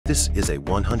This is a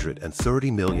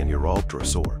 130-million-year-old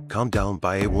pterosaur calmed down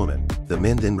by a woman. The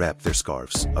men then wrapped their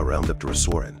scarves around the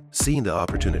pterosaur and, seeing the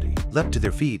opportunity, leapt to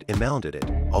their feet and mounted it.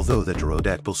 Although the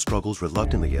pterodactyl struggles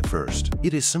reluctantly at first,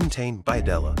 it is soon tamed by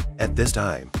Adèle. At this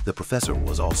time, the professor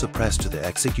was also pressed to the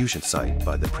execution site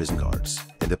by the prison guards,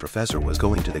 and the professor was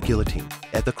going to the guillotine.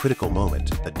 At the critical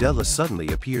moment, Adèle suddenly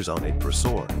appears on a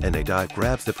pterosaur, and a dive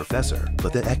grabs the professor,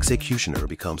 but the executioner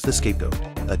becomes the scapegoat.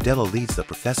 Adèle leads the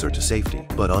professor to safety,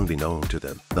 but unbeknown to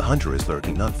them, the hunter is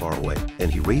lurking not far away,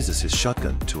 and he raises his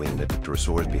shotgun to aim at the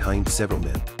pterosaurs behind several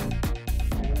men.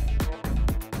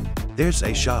 There's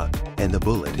a shot, and the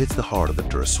bullet hits the heart of the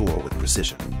pterosaur with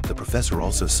precision. The professor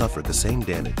also suffered the same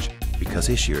damage because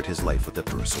he shared his life with the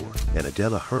pterosaur, and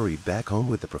Adèle hurried back home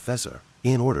with the professor.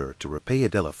 In order to repay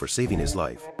Adèle for saving his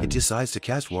life, he decides to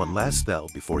cast one last spell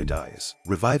before he dies,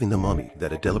 reviving the mummy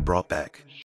that Adèle brought back.